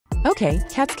Okay,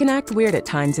 cats can act weird at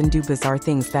times and do bizarre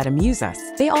things that amuse us.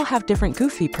 They all have different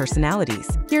goofy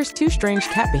personalities. Here's 2 strange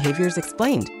cat behaviors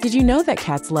explained. Did you know that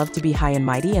cats love to be high and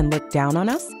mighty and look down on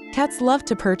us? Cats love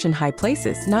to perch in high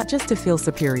places, not just to feel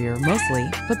superior mostly,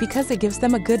 but because it gives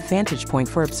them a good vantage point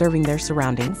for observing their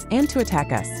surroundings and to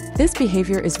attack us. This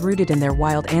behavior is rooted in their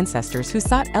wild ancestors who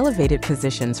sought elevated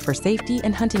positions for safety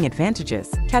and hunting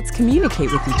advantages. Cats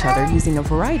communicate with each other using a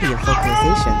variety of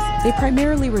vocalizations. They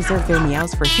primarily reserve their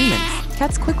meows for humans.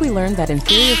 Cats quickly learn that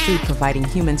inferior food providing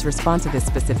humans respond to this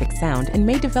specific sound and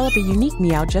may develop a unique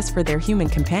meow just for their human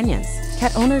companions.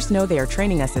 Cat owners know they are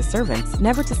training us as servants,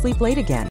 never to sleep late again.